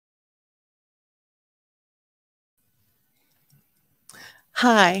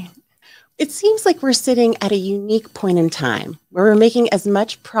Hi. It seems like we're sitting at a unique point in time where we're making as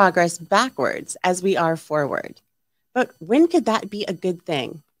much progress backwards as we are forward. But when could that be a good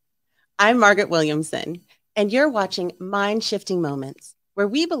thing? I'm Margaret Williamson, and you're watching Mind-Shifting Moments, where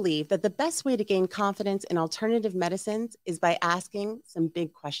we believe that the best way to gain confidence in alternative medicines is by asking some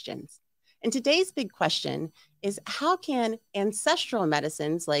big questions. And today's big question is, how can ancestral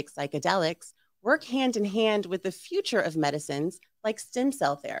medicines like psychedelics work hand in hand with the future of medicines like stem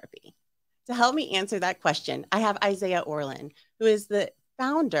cell therapy? To help me answer that question, I have Isaiah Orlen, who is the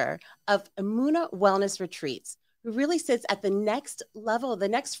founder of Emuna Wellness Retreats, who really sits at the next level, the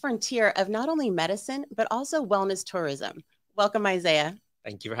next frontier of not only medicine, but also wellness tourism. Welcome, Isaiah.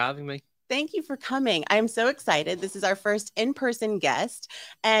 Thank you for having me. Thank you for coming. I'm so excited. This is our first in-person guest,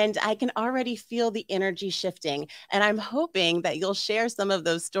 and I can already feel the energy shifting. And I'm hoping that you'll share some of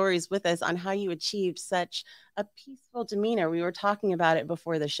those stories with us on how you achieved such a peaceful demeanor. We were talking about it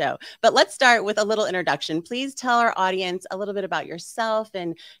before the show. But let's start with a little introduction. Please tell our audience a little bit about yourself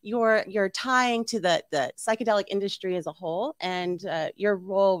and your tying to the psychedelic industry as a whole and your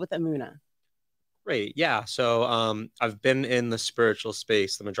role with Emuna. Great. Yeah. So I've been in the spiritual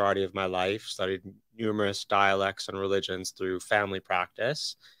space the majority of my life, studied numerous dialects and religions through family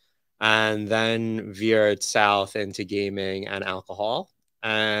practice, and then veered south into gaming and alcohol.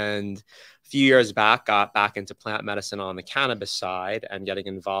 And a few years back, got back into plant medicine on the cannabis side and getting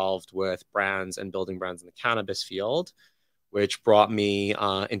involved with brands and building brands in the cannabis field, which brought me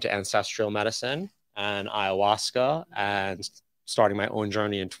into ancestral medicine and ayahuasca and starting my own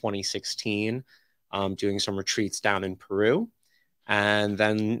journey in 2016, doing some retreats down in Peru. And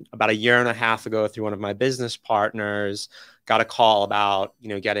then about a year and a half ago, through one of my business partners, got a call about,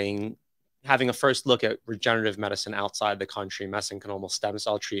 having a first look at regenerative medicine outside the country, mesenchymal stem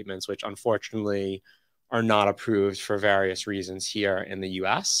cell treatments, which unfortunately are not approved for various reasons here in the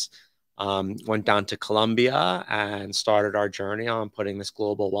US. Went down to Colombia and started our journey on putting this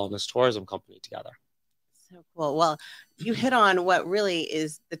global wellness tourism company together. So cool. Well, you hit on what really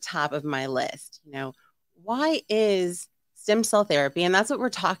is the top of my list. Why is stem cell therapy? And that's what we're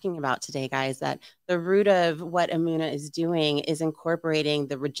talking about today, guys, that the root of what Emuna is doing is incorporating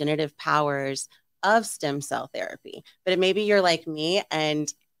the regenerative powers of stem cell therapy. But maybe you're like me,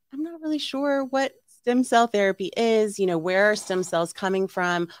 and I'm not really sure what stem cell therapy is. Where are stem cells coming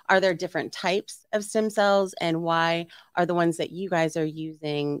from? Are there different types of stem cells? And why are the ones that you guys are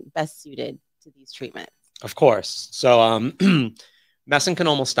using best suited to these treatments? Of course. So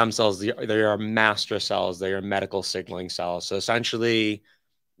mesenchymal stem cells, they are master cells. They are medical signaling cells. So essentially,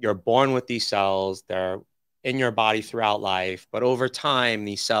 you're born with these cells. They're in your body throughout life. But over time,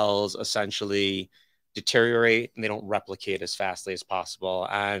 these cells essentially deteriorate and they don't replicate as fastly as possible.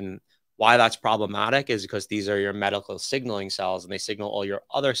 And why that's problematic is because these are your medical signaling cells and they signal all your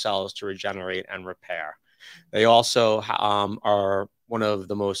other cells to regenerate and repair. They also are one of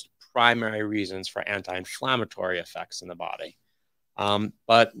the most primary reasons for anti-inflammatory effects in the body.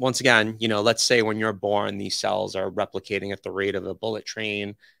 But once again, let's say when you're born, these cells are replicating at the rate of a bullet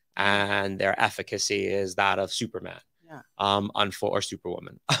train and their efficacy is that of Superman, or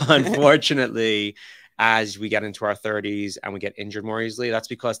Superwoman. Unfortunately, as we get into our 30s and we get injured more easily, that's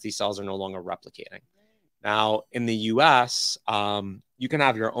because these cells are no longer replicating. Now, in the US, you can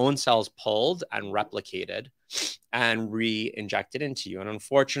have your own cells pulled and replicated and re-injected into you. And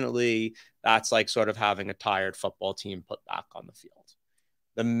unfortunately, that's like sort of having a tired football team put back on the field.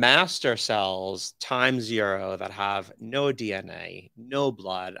 The master cells, times zero, that have no DNA, no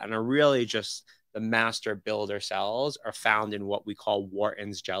blood, and are really just the master builder cells, are found in what we call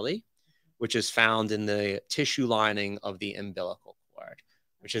Wharton's jelly, which is found in the tissue lining of the umbilical cord,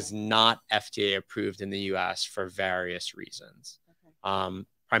 which is not FDA approved in the US for various reasons,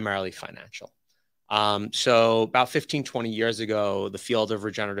 primarily financial. So about 15, 20 years ago, the field of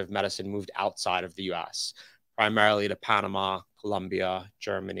regenerative medicine moved outside of the US, primarily to Panama, Colombia,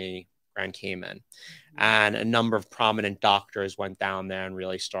 Germany, Grand Cayman. And a number of prominent doctors went down there and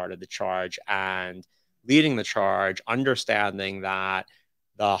really started the charge and leading the charge, understanding that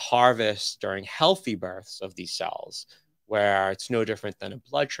the harvest during healthy births of these cells, where it's no different than a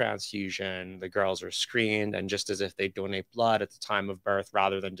blood transfusion, the girls are screened, and just as if they donate blood at the time of birth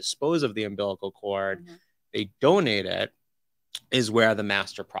rather than dispose of the umbilical cord, they donate it, is where the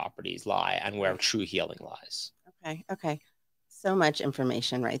master properties lie and where true healing lies. Okay. So much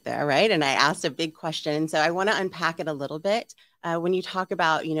information right there, right? And I asked a big question, and so I want to unpack it a little bit. When you talk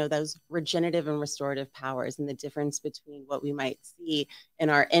about, those regenerative and restorative powers and the difference between what we might see in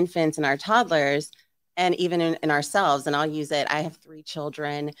our infants and our toddlers and even in ourselves, and I'll use it. I have 3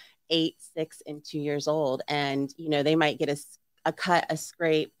 children, 8, 6, and 2 years old, and they might get a cut, a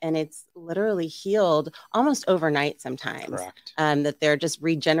scrape, and it's literally healed almost overnight sometimes. Correct. That they're just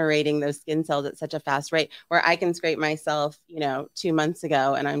regenerating those skin cells at such a fast rate, where I can scrape myself, 2 months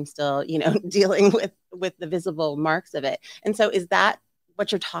ago, and I'm still, dealing with the visible marks of it. And so is that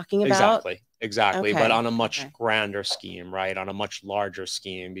what you're talking about? Exactly. Okay. But on a much grander scheme, right? On a much larger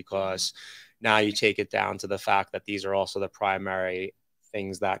scheme, because now you take it down to the fact that these are also the primary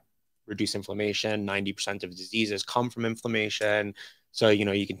things that reduce inflammation. 90% of diseases come from inflammation. So,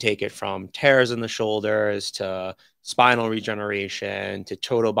 you can take it from tears in the shoulders to spinal regeneration to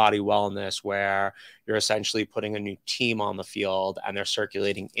total body wellness, where you're essentially putting a new team on the field and they're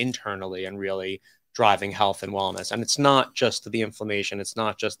circulating internally and really driving health and wellness. And it's not just the inflammation. It's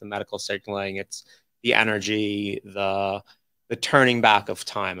not just the medical signaling. It's the energy, the turning back of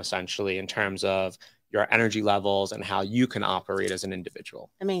time, essentially, in terms of your energy levels and how you can operate as an individual.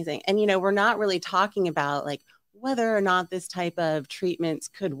 Amazing. And, we're not really talking about like whether or not this type of treatments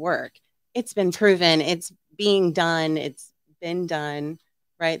could work. It's been proven, it's being done, it's been done,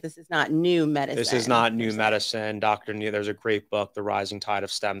 right? This is not new medicine. This is not new medicine. Dr. Neil, there's a great book, The Rising Tide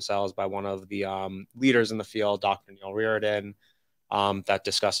of Stem Cells, by one of the leaders in the field, Dr. Neil Reardon, that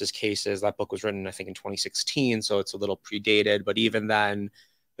discusses cases. That book was written, I think, in 2016, so it's a little predated. But even then,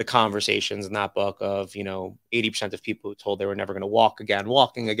 the conversations in that book of, 80% of people who told they were never going to walk again,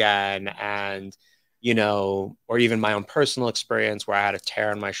 walking again, and, or even my own personal experience where I had a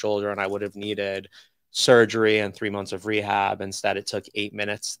tear in my shoulder and I would have needed surgery and 3 months of rehab. Instead, it took 8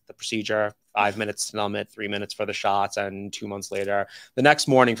 minutes, the procedure, 5 minutes to numb it, 3 minutes for the shots, and 2 months later, the next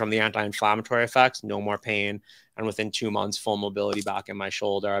morning, from the anti-inflammatory effects, no more pain. And within 2 months, full mobility back in my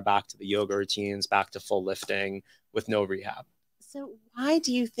shoulder, back to the yoga routines, back to full lifting with no rehab. So why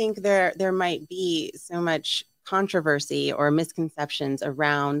do you think there might be so much controversy or misconceptions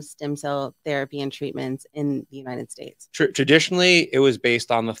around stem cell therapy and treatments in the United States? Traditionally, it was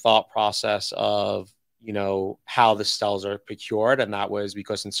based on the thought process of, how the cells are procured. And that was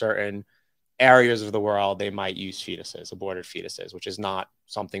because in certain areas of the world, they might use fetuses, aborted fetuses, which is not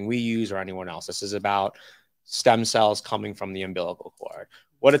something we use or anyone else. This is about stem cells coming from the umbilical cord.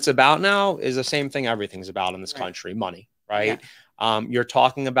 What it's about now is the same thing everything's about in this country, money, right? Yeah. You're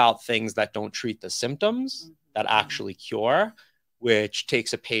talking about things that don't treat the symptoms, that actually cure, which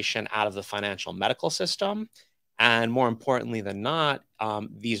takes a patient out of the financial medical system. And more importantly than not,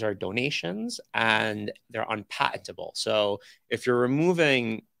 these are donations and they're unpatentable. So if you're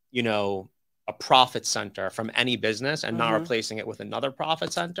removing, a profit center from any business and not replacing it with another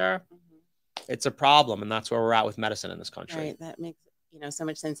profit center, it's a problem. And that's where we're at with medicine in this country. Right. That makes so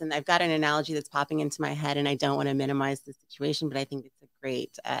much sense. And I've got an analogy that's popping into my head, and I don't want to minimize the situation, but I think it's a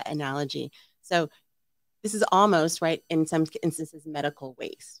great analogy. So this is almost, right, in some instances, medical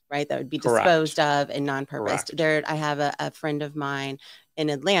waste, right? That would be disposed of and non-purposed. I have a friend of mine in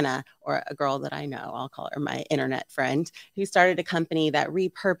Atlanta, or a girl that I know, I'll call her my internet friend, who started a company that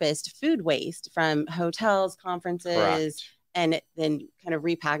repurposed food waste from hotels, conferences, and then kind of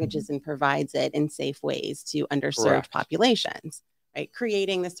repackages and provides it in safe ways to underserved populations, right?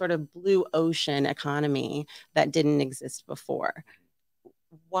 Creating this sort of blue ocean economy that didn't exist before.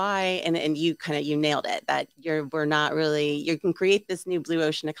 Why? And you nailed it, that we're not really, you can create this new blue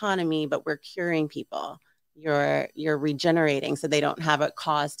ocean economy, but we're curing people. You're regenerating so they don't have a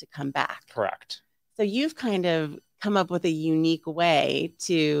cause to come back. Correct. So you've kind of come up with a unique way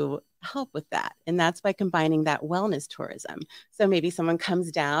to help with that. And that's by combining that wellness tourism. So maybe someone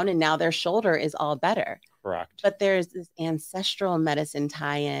comes down and now their shoulder is all better. Correct. But there's this ancestral medicine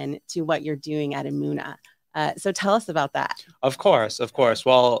tie-in to what you're doing at Emuna. So tell us about that. Of course.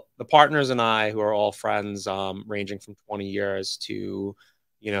 Well, the partners and I, who are all friends, ranging from 20 years to,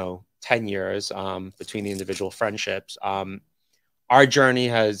 10 years between the individual friendships, our journey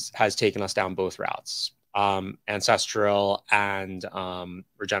has taken us down both routes, ancestral and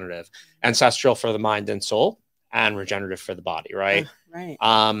regenerative. Ancestral for the mind and soul, and regenerative for the body, right? Right.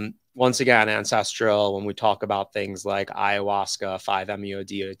 Once again, ancestral, when we talk about things like ayahuasca,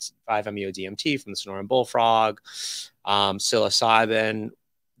 5-MeO-DMT from the Sonoran bullfrog, psilocybin,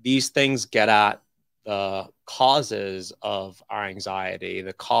 these things get at the causes of our anxiety,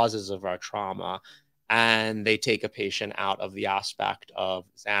 the causes of our trauma, and they take a patient out of the aspect of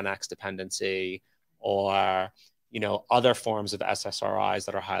Xanax dependency or, other forms of SSRIs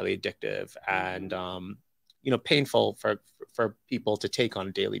that are highly addictive and, painful for people to take on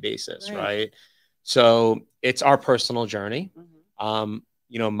a daily basis, right? So it's our personal journey.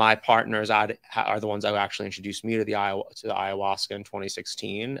 My partners are the ones that actually introduced me to the ayahuasca in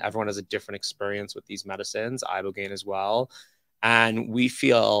 2016. Everyone has a different experience with these medicines, ibogaine as well. And we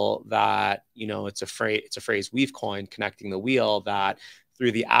feel that, you know, it's a phrase we've coined, connecting the wheel, that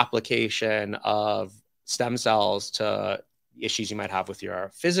through the application of stem cells to issues you might have with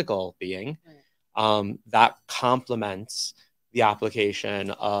your physical being, that complements the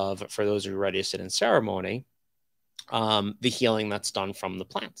application of, for those who are ready to sit in ceremony, the healing that's done from the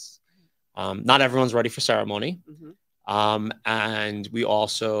plants. Not everyone's ready for ceremony. And we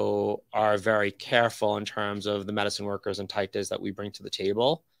also are very careful in terms of the medicine workers and taitas that we bring to the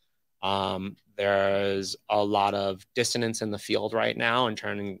table. There's a lot of dissonance in the field right now in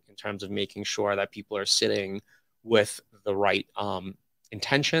terms of making sure that people are sitting with the right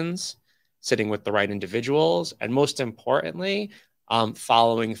intentions, sitting with the right individuals, and most importantly,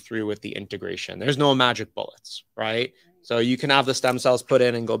 following through with the integration. There's no magic bullets, right? So you can have the stem cells put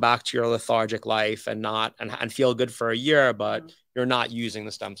in and go back to your lethargic life and feel good for a year, but you're not using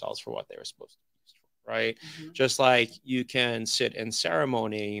the stem cells for what they were supposed to be used for, right? Just like you can sit in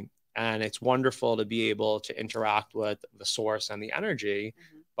ceremony and it's wonderful to be able to interact with the source and the energy,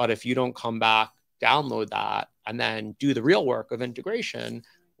 but if you don't come back, download that, and then do the real work of integration,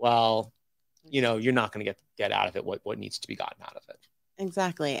 well, you know, you're not going to get out of it what needs to be gotten out of it.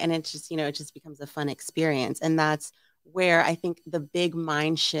 Exactly. And it's just, you know, it just becomes a fun experience. And that's where I think the big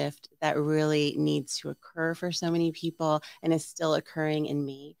mind shift that really needs to occur for so many people, and is still occurring in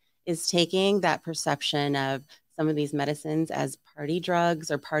me, is taking that perception of some of these medicines as party drugs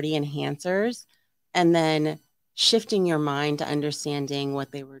or party enhancers, and then shifting your mind to understanding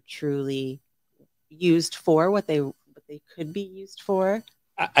what they were truly used for, what they could be used for.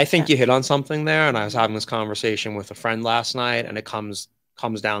 I think you hit on something there. And I was having this conversation with a friend last night, and it comes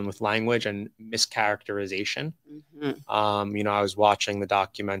down with language and mischaracterization. You know, I was watching the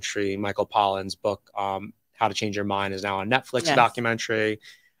documentary, Michael Pollan's book, How to Change Your Mind, is now on Netflix, documentary.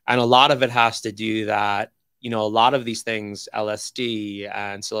 And a lot of it has to do that, you know, a lot of these things, LSD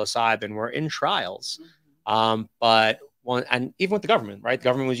and psilocybin, were in trials. But and even with the government, right? The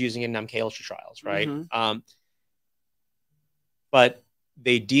government was using it in MK Ultra trials, right? But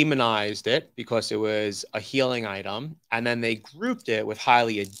they demonized it because it was a healing item. And then they grouped it with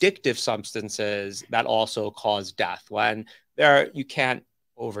highly addictive substances that also cause death. When you can't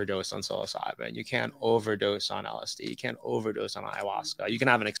overdose on psilocybin, you can't overdose on LSD, you can't overdose on ayahuasca. You can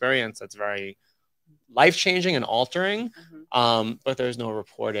have an experience that's very life-changing and altering, but there's no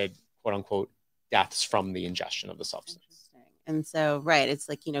reported, quote unquote, deaths from the ingestion of the substance. And so, right, it's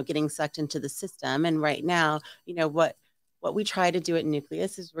like, you know, getting sucked into the system. And right now, you know, what we try to do at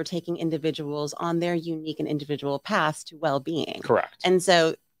Nucleus is we're taking individuals on their unique and individual paths to well-being. Correct. And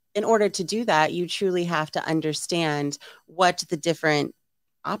so in order to do that, you truly have to understand what the different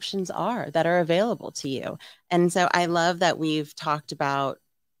options are that are available to you. And so I love that we've talked about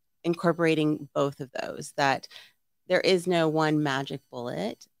incorporating both of those, that there is no one magic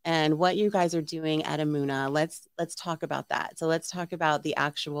bullet. And what you guys are doing at Emuna, let's talk about that. So let's talk about the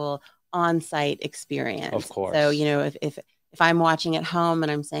actual on-site experience. Of course. So, you know, if I'm watching at home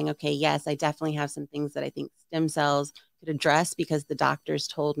and I'm saying, okay, yes, I definitely have some things that I think stem cells could address because the doctors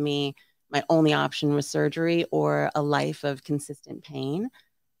told me my only option was surgery or a life of consistent pain.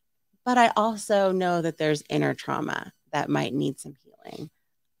 But I also know that there's inner trauma that might need some healing.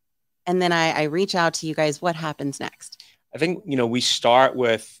 And then I reach out to you guys. What happens next? I think, you know, we start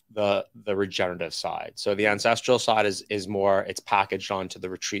with the regenerative side. So the ancestral side is more, it's packaged onto the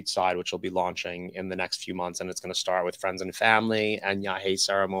retreat side, which will be launching in the next few months. And it's going to start with friends and family and Yahe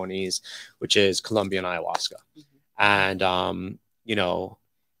ceremonies, which is Colombian ayahuasca. And, you know,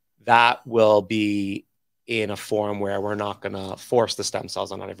 that will be in a form where we're not going to force the stem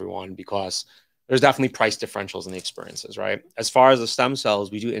cells on everyone, because there's definitely price differentials in the experiences, right? As far as the stem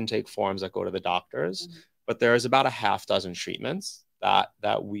cells, we do intake forms that go to the doctors. But there's about a half dozen treatments that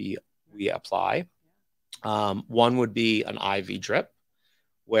we apply. One would be an IV drip,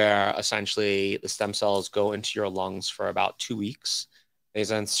 where essentially the stem cells go into your lungs for about 2 weeks. They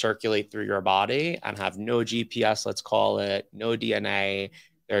then circulate through your body and have no GPS, let's call it, no DNA.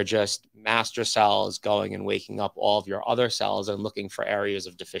 They're just master cells going and waking up all of your other cells and looking for areas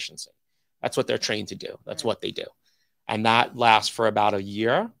of deficiency. That's what they're trained to do. That's what they do. And that lasts for about a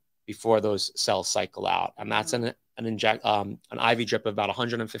year before those cells cycle out. And that's an IV drip of about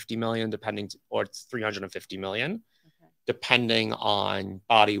 150 million, or it's 350 million, depending on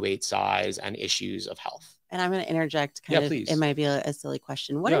body weight size and issues of health. And I'm going to interject please. It might be a silly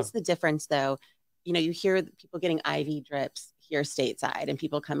question. What is the difference though? You know, you hear people getting IV drips here stateside and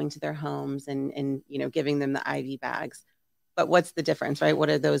people coming to their homes and, you know, giving them the IV bags. But what's the difference, right? What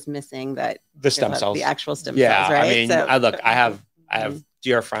are those missing that the stem cells, the actual stem cells, right? I mean, I have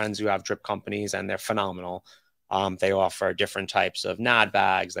dear friends who have drip companies and they're phenomenal. They offer different types of NAD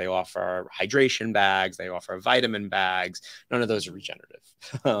bags. They offer hydration bags. They offer vitamin bags. None of those are regenerative,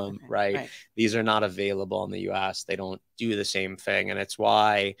 right? These are not available in the US. They don't do the same thing. And it's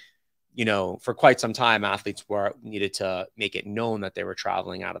why, you know, for quite some time, athletes needed to make it known that they were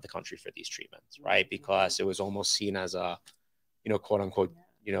traveling out of the country for these treatments, right? Because it was almost seen as a, you know, quote unquote,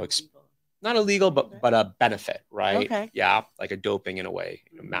 you know, not illegal, but a benefit, right? Yeah, like a doping in a way,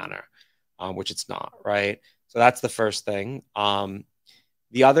 in a manner, which it's not, right? So that's the first thing.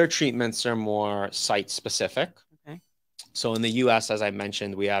 The other treatments are more site specific. So in the US, as I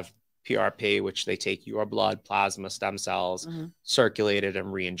mentioned, we have PRP, which they take your blood, plasma, stem cells, circulate it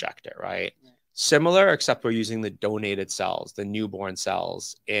and re-inject it, right? Similar, except we're using the donated cells, the newborn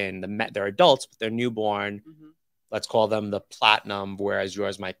cells they're adults, but they're newborn. Let's call them the platinum, whereas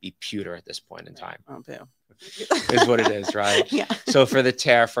yours might be pewter at this point in time. Is what it is, right? So for the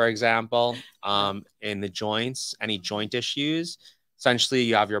tear, for example, in the joints, any joint issues, essentially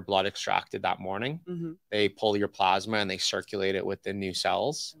you have your blood extracted that morning. They pull your plasma and they circulate it with the new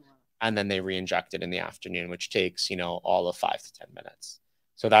cells, and then they re-inject it in the afternoon, which takes, you know, all of 5 to 10 minutes.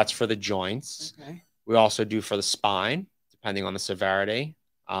 So that's for the joints. We also do for the spine, depending on the severity,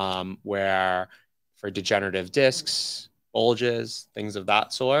 where for degenerative discs, bulges, things of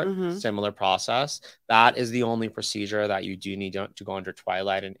that sort, similar process. That is the only procedure that you do need to go under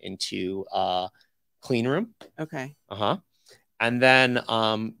twilight and into a clean room. And then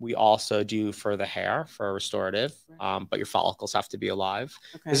we also do for the hair, for restorative, but your follicles have to be alive.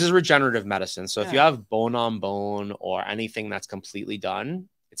 This is regenerative medicine. So if you have bone on bone or anything that's completely done,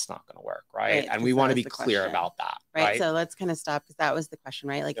 it's not going to work, right? And we want to be clear about that, right? So let's kind of stop, because that was the question,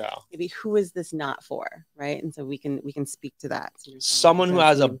 right? Like, maybe who is this not for, right? And so we can speak to that. So someone who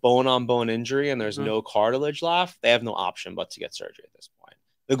has a bone on bone injury and there's no cartilage left, they have no option but to get surgery at this point.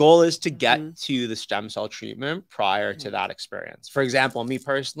 The goal is to get to the stem cell treatment prior to that experience. For example, me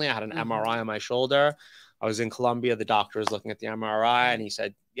personally, I had an MRI on my shoulder. I was in Colombia. The doctor was looking at the MRI and he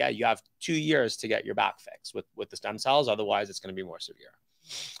said, yeah, you have 2 years to get your back fixed with the stem cells. Otherwise, it's going to be more severe.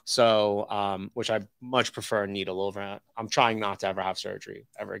 So, which I much prefer a needle over. I'm trying not to ever have surgery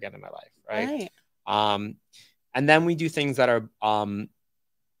ever again in my life, right? And then we do things that are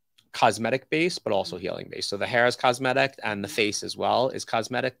cosmetic based, but also healing based. So the hair is cosmetic and the face as well is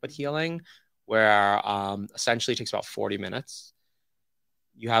cosmetic, but healing, where essentially it takes about 40 minutes.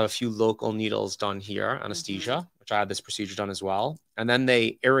 You have a few local needles done here, anesthesia, which I had this procedure done as well. And then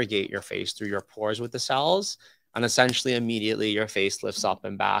they irrigate your face through your pores with the cells. And essentially immediately your face lifts up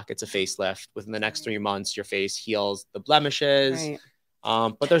and back. It's a facelift. Within the next 3 months, your face heals the blemishes,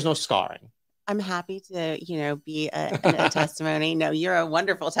 but there's no scarring. I'm happy to, you know, be a testimony. No, you're a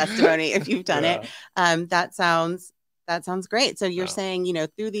wonderful testimony if you've done it. That sounds great. So you're saying, you know,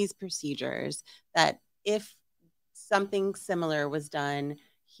 through these procedures, that if something similar was done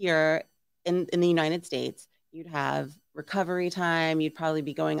here in the United States, you'd have recovery time. You'd probably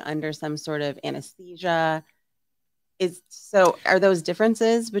be going under some sort of anesthesia. So are those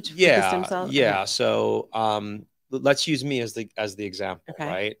differences between the stem cells? Yeah. So let's use me as the example,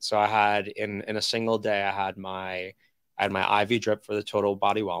 right? So I had in a single day, I had my IV drip for the total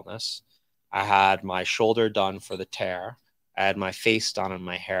body wellness. I had my shoulder done for the tear. I had my face done and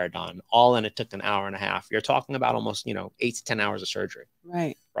my hair done. All in, it took an hour and a half. You're talking about almost, you know, 8 to 10 hours of surgery.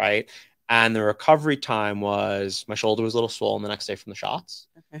 Right. And the recovery time was, my shoulder was a little swollen the next day from the shots.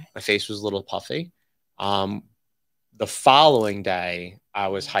 My face was a little puffy. The following day, I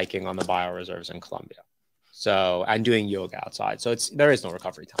was hiking on the bioreserves in Colombia. So I'm doing yoga outside. So there is no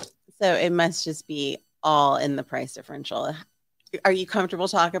recovery time. So it must just be all in the price differential. Are you comfortable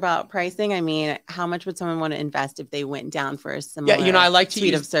talking about pricing? I mean, how much would someone want to invest if they went down for a similar I like to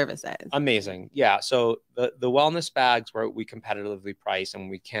suite of services? Amazing. Yeah. So the wellness bags where we competitively price, and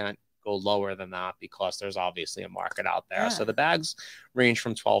we can't go lower than that because there's obviously a market out there. So the bags range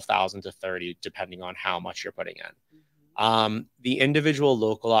from 12,000 to 30, depending on how much you're putting in. The individual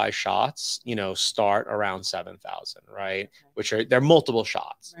localized shots, you know, start around 7,000, right? Which they're multiple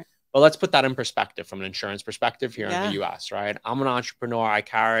shots. But let's put that in perspective from an insurance perspective here in the US, right? I'm an entrepreneur. I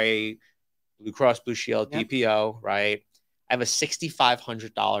carry Blue Cross Blue Shield, PPO, right? I have a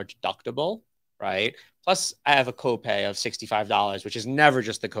 $6,500 deductible, right? Plus I have a copay of $65, which is never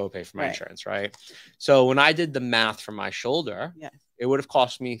just the copay for my insurance, right? So when I did the math for my shoulder, it would have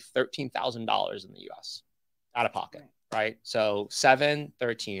cost me $13,000 in the US out of pocket. Right. So 7,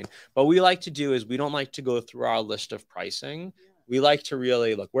 13. What we like to do is we don't like to go through our list of pricing. We like to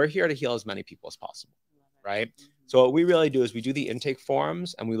really look, we're here to heal as many people as possible. Right. So what we really do is we do the intake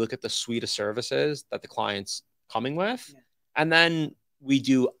forms and we look at the suite of services that the client's coming with. And then we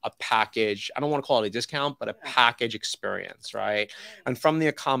do a package. I don't want to call it a discount, but a package experience, right? And from the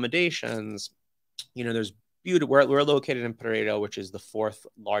accommodations, you know, there's beauty. We're located in Pereira, which is the 4th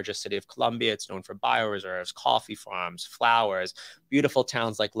largest city of Colombia. It's known for bioreserves, coffee farms, flowers, beautiful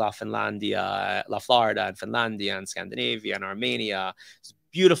towns like La Florida, and Finlandia, and Scandinavia, and Armenia. It's a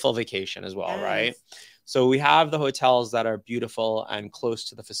beautiful vacation as well, right? So we have the hotels that are beautiful and close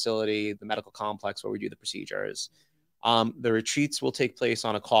to the facility, the medical complex where we do the procedures. The retreats will take place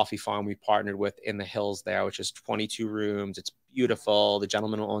on a coffee farm we partnered with in the hills there, which is 22 rooms. It's beautiful. The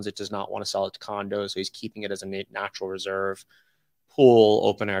gentleman who owns it does not want to sell it to condos, so he's keeping it as a natural reserve. Pool,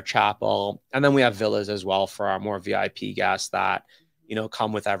 open air chapel. And then we have villas as well for our more VIP guests that, you know,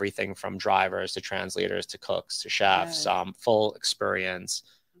 come with everything from drivers to translators to cooks to chefs, full experience.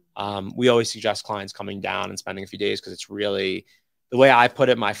 We always suggest clients coming down and spending a few days because it's really, the way I put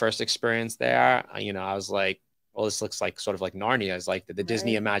it, my first experience there, you know, I was like, well, this looks like sort of like Narnia. Is like, did the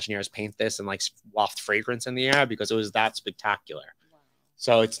Disney Imagineers paint this and like waft fragrance in the air? Because it was that spectacular. Wow.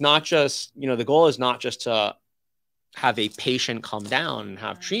 So it's not just, you know, the goal is not just to have a patient come down and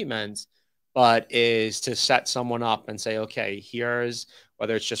have treatments, but is to set someone up and say, okay, here's,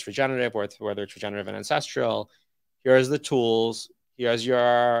 whether it's just regenerative or whether it's regenerative and ancestral, here's the tools, here's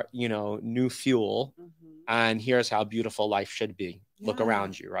your, you know, new fuel, and here's how beautiful life should be. Look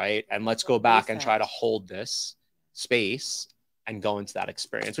around you, right? And let's go back and try to hold this space and go into that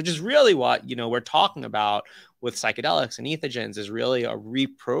experience, which is really what, you know, we're talking about with psychedelics and ethogens, is really a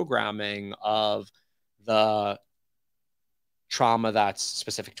reprogramming of the trauma that's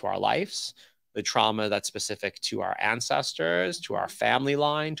specific to our lives, the trauma that's specific to our ancestors, to our family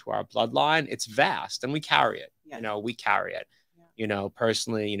line, to our bloodline. It's vast and we carry it. You know, we carry it. You know,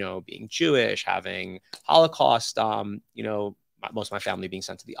 personally, you know, being Jewish, having Holocaust, you know, most of my family being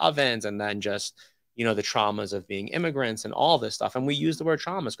sent to the ovens, and then just, you know, the traumas of being immigrants and all this stuff. And we use the word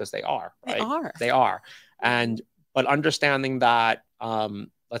traumas because they are, right? They are. And, but understanding that,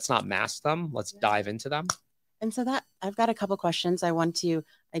 let's not mask them. Let's dive into them. And so that, I've got a couple questions. I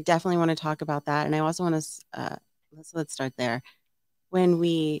definitely want to talk about that. And I also want to, let's start there.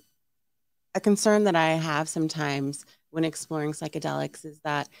 A concern that I have sometimes when exploring psychedelics is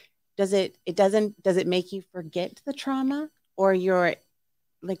that, does it make you forget the trauma, or you're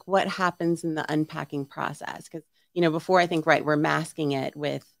like, what happens in the unpacking process? Because, you know, before, I think, right, we're masking it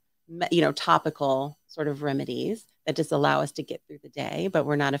with, you know, topical sort of remedies that just allow us to get through the day, but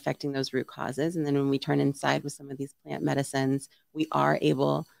we're not affecting those root causes. And then when we turn inside with some of these plant medicines, we are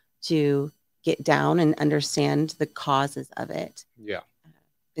able to get down and understand the causes of it. Yeah.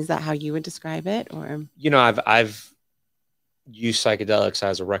 Is that how you would describe it? Or, you know, I've used psychedelics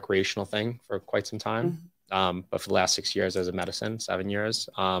as a recreational thing for quite some time. But for the last 6 years as a medicine, 7 years,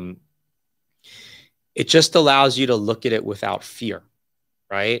 it just allows you to look at it without fear,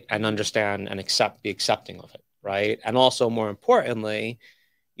 right? And understand and be accepting of it, right? And also, more importantly,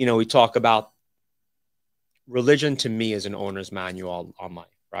 you know, we talk about religion to me is an owner's manual on life,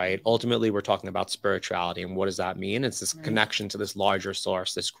 right? Ultimately, we're talking about spirituality. And what does that mean? It's this connection to this larger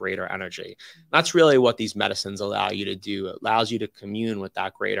source, this greater energy. That's really what these medicines allow you to do. It allows you to commune with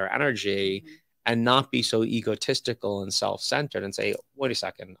that greater energy and not be so egotistical and self-centered and say, wait a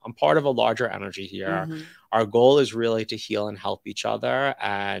second, I'm part of a larger energy here. Our goal is really to heal and help each other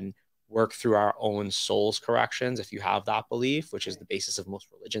and work through our own soul's corrections, if you have that belief, which is the basis of most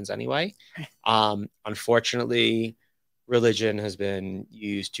religions anyway. Unfortunately, religion has been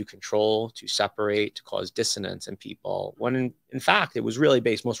used to control, to separate, to cause dissonance in people, when in fact, it was really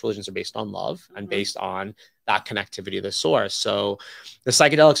most religions are based on love and based on that connectivity to the source. So the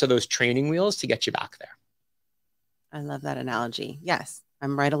psychedelics are those training wheels to get you back there. I love that analogy. Yes,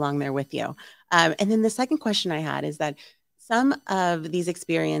 I'm right along there with you. And then the second question I had is that some of these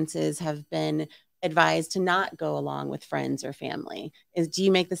experiences have been advised to not go along with friends or family. Do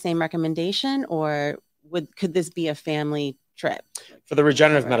you make the same recommendation, or could this be a family trip? For the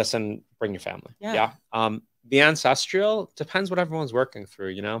regenerative medicine, bring your family. Yeah. The ancestral depends what everyone's working through.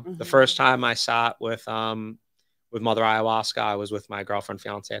 You know, the first time I sat with Mother Ayahuasca, I was with my girlfriend,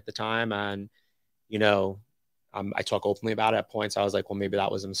 fiance at the time, and you know, I talk openly about it. At points, I was like, well, maybe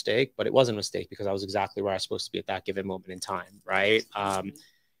that was a mistake, but it wasn't a mistake because I was exactly where I was supposed to be at that given moment in time, right?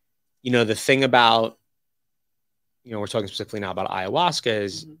 You know, the thing about, you know, we're talking specifically now about ayahuasca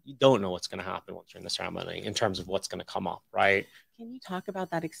is you don't know what's going to happen once you're in the ceremony in terms of what's going to come up, right? Can you talk about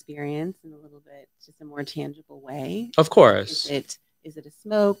that experience in a little bit, just a more tangible way? Of course. Is it a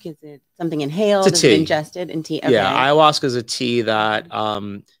smoke? Is it something inhaled? It's a tea. Is it ingested in tea? Okay. Yeah, ayahuasca is a tea that,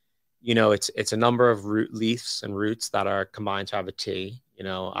 you know, it's a number of leaves and roots that are combined to have a tea. You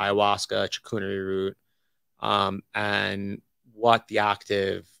know, ayahuasca, chacunary root, and what the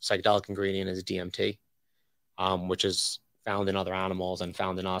active psychedelic ingredient is DMT, which is found in other animals and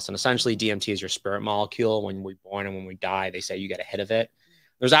found in us. And essentially DMT is your spirit molecule. When we're born and when we die, they say you get a hit of it.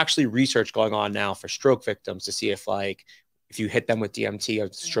 There's actually research going on now for stroke victims to see if you hit them with DMT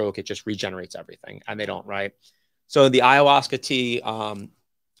or stroke, it just regenerates everything, and they don't, right? So the ayahuasca tea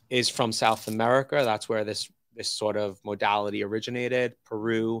is from South America. That's where this sort of modality originated.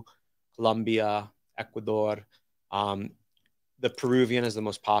 Peru, Colombia, Ecuador. The Peruvian is the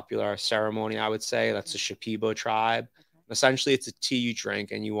most popular ceremony, I would say. That's the Shipibo tribe. Essentially, it's a tea you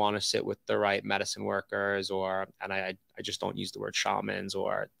drink, and you want to sit with the right medicine workers, and I just don't use the word shamans,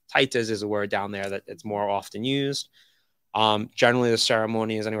 or taitas is a word down there that it's more often used. Generally, the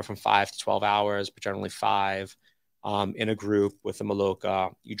ceremony is anywhere from 5 to 12 hours, but generally 5. In a group with a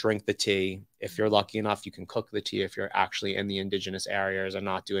maloka. You drink the tea. If you're lucky enough, you can cook the tea if you're actually in the indigenous areas and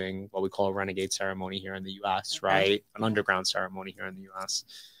not doing what we call a renegade ceremony here in the US, right? An underground ceremony here in the US.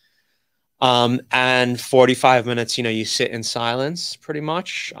 And 45 minutes, you sit in silence pretty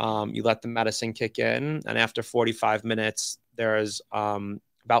much. You let the medicine kick in. And after 45 minutes, there's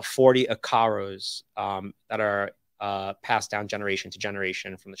about 40 acaros that are passed down generation to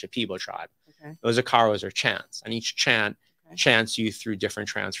generation from the Shipibo tribe. Okay. Those acaros are chants, and each chant chants you through different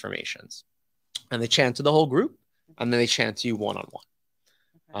transformations. And they chant to the whole group, and then they chant to you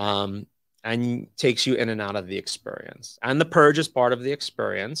one-on-one. And takes you in and out of the experience. And the purge is part of the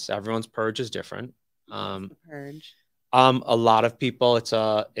experience. Everyone's purge is different. The purge? A lot of people,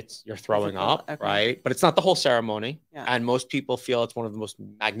 you're throwing up, right? But it's not the whole ceremony. Yeah. And most people feel it's one of the most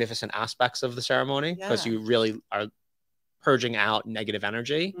magnificent aspects of the ceremony, because you really are purging out negative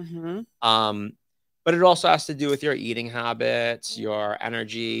energy. But it also has to do with your eating habits, your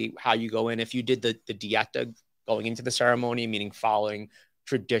energy, how you go in. If you did the dieta going into the ceremony, meaning following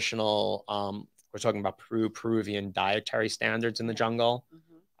traditional, we're talking about Peruvian dietary standards in the jungle.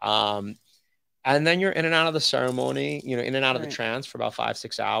 And then you're in and out of the ceremony, in and out of the trance for about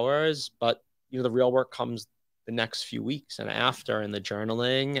 5-6 hours. But, the real work comes the next few weeks and after, in the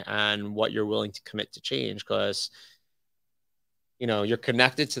journaling and what you're willing to commit to change. Because, you're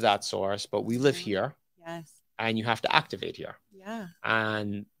connected to that source, but we live here. Yes. And you have to activate here. Yeah.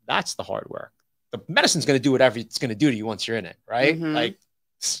 And that's the hard work. The medicine's going to do whatever it's going to do to you once you're in it, right? Like,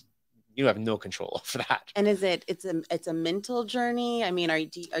 you have no control over that. And it's a mental journey? I mean, are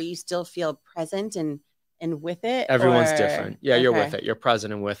you still feel present and with it? Everyone's different. Yeah, you're with it. You're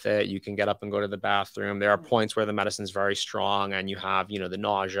present and with it. You can get up and go to the bathroom. There are points where the medicine's very strong, and you have, the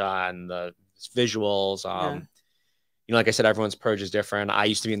nausea and the visuals. Like I said, everyone's purge is different. I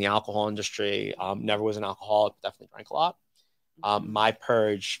used to be in the alcohol industry. Never was an alcoholic, definitely drank a lot. My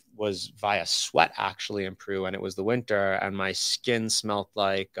purge was via sweat, actually, in Peru, and it was the winter, and my skin smelled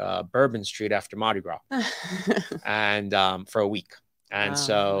like Bourbon Street after Mardi Gras, and for a week. And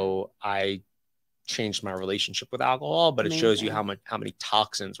so I changed my relationship with alcohol, but it shows you how many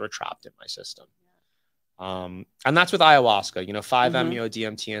toxins were trapped in my system. And that's with ayahuasca, 5-MeO,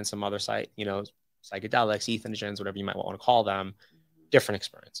 DMT, and some other psychedelics, entheogens, whatever you might want to call them, different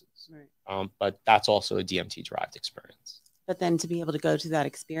experiences. But that's also a DMT-derived experience. But then to be able to go to that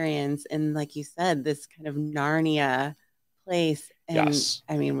experience and, like you said, this kind of Narnia place, and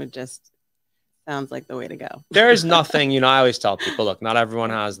I mean, it just sounds like the way to go. There is nothing, I always tell people, look, not everyone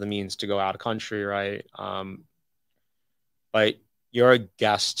has the means to go out of country, right? But you're a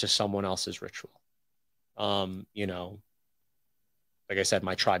guest to someone else's ritual. Like I said,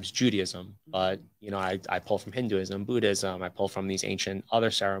 my tribe's Judaism, but, I pull from Hinduism, Buddhism, I pull from these ancient other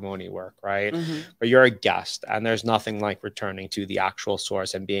ceremony work, right? But you're a guest, and there's nothing like returning to the actual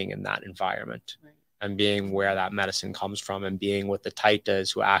source and being in that environment and being where that medicine comes from, and being with the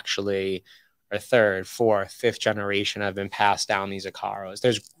taitas who actually are 3rd, 4th, 5th generation have been passed down these acaros.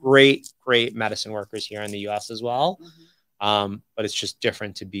 There's great medicine workers here in the US as well. But it's just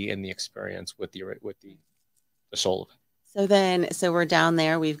different to be in the experience with the soul of it. So we're down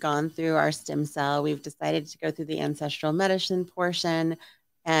there. We've gone through our stem cell. We've decided to go through the ancestral medicine portion.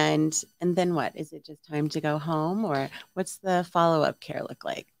 And then what? Is it just time to go home, or what's the follow-up care look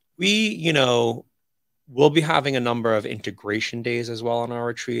like? We'll be having a number of integration days as well on our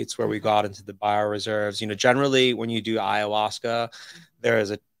retreats, where we got into the bioreserves. Generally when you do ayahuasca, there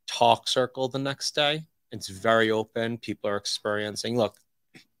is a talk circle the next day. It's very open. People are experiencing. Look,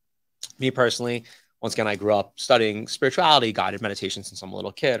 me personally, once again, I grew up studying spirituality, guided meditation since I'm a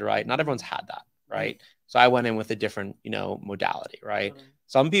little kid, right? Not everyone's had that, right? So I went in with a different, modality, right?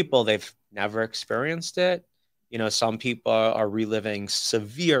 Some people, they've never experienced it. Some people are reliving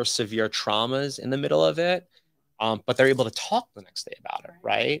severe traumas in the middle of it, but they're able to talk the next day about it,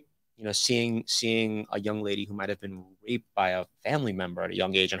 right? you know, seeing a young lady who might have been raped by a family member at a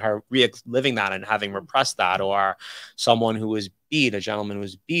young age and her living that and having repressed that, or someone who was beat, a gentleman who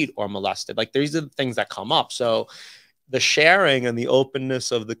was beat or molested. Like, these are the things that come up. So the sharing and the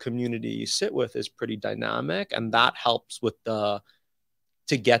openness of the community you sit with is pretty dynamic, and that helps with to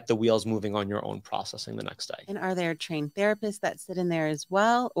get the wheels moving on your own processing the next day. And are there trained therapists that sit in there as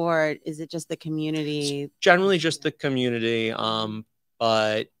well, or is it just the community? It's generally just the community.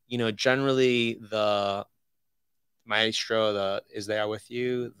 But, you know, generally the maestro is there with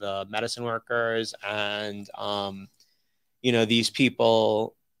you, the medicine workers, and, you know, these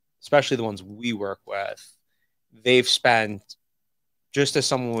people, especially the ones we work with, they've spent, just as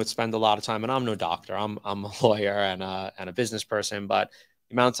someone would spend a lot of time, and I'm no doctor, I'm a lawyer and a business person, but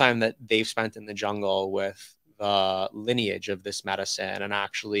the amount of time that they've spent in the jungle with the lineage of this medicine and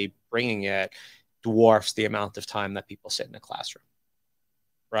actually bringing it dwarfs the amount of time that people sit in a classroom,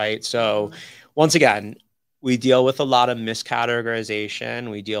 right? So once again, we deal with a lot of miscategorization.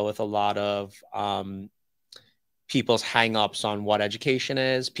 We deal with a lot of people's hangups on what education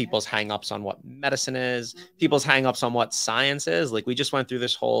is, people's hangups on what medicine is, people's hangups on what science is. Like, we just went through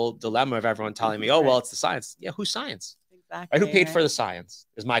this whole dilemma of everyone telling me, oh, well, it's the science. Yeah, who's science? Exactly. Right? Who paid for the science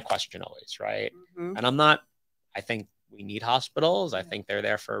is my question always, right? And I think we need hospitals. I think they're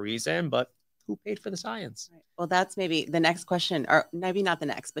there for a reason, but who paid for the science? Right. Well, that's maybe the next question, or maybe not the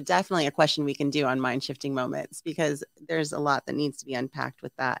next, but definitely a question we can do on Mind Shifting Moments, because there's a lot that needs to be unpacked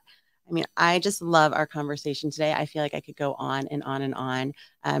with that. I mean, I just love our conversation today. I feel like I could go on and on and on,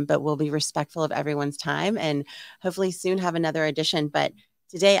 but we'll be respectful of everyone's time and hopefully soon have another edition. But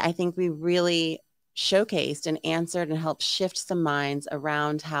today, I think we really showcased and answered and helped shift some minds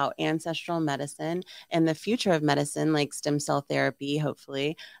around how ancestral medicine and the future of medicine, like stem cell therapy,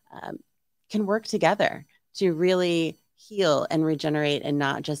 hopefully, can work together to really heal and regenerate and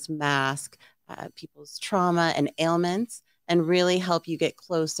not just mask people's trauma and ailments, and really help you get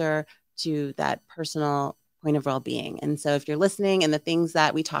closer to that personal point of well-being. And so if you're listening and the things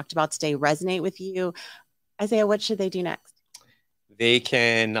that we talked about today resonate with you, Isaiah, what should they do next? They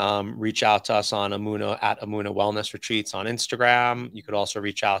can reach out to us on Emuna Wellness Retreats on Instagram. You could also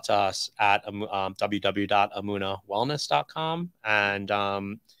reach out to us at www.emunawellness.com. And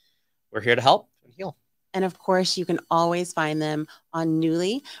we're here to help and heal. And of course, you can always find them on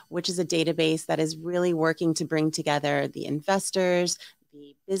Newly, which is a database that is really working to bring together the investors,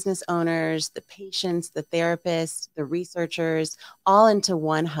 the business owners, the patients, the therapists, the researchers, all into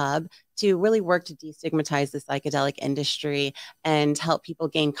one hub to really work to destigmatize the psychedelic industry and help people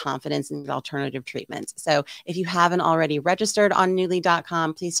gain confidence in alternative treatments. So if you haven't already registered on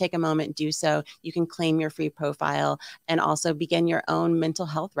newly.com, please take a moment, do so. You can claim your free profile and also begin your own mental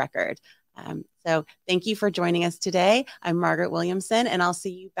health record. So thank you for joining us today. I'm Margaret Williamson, and I'll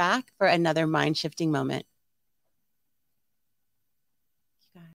see you back for another Mind Shifting Moment.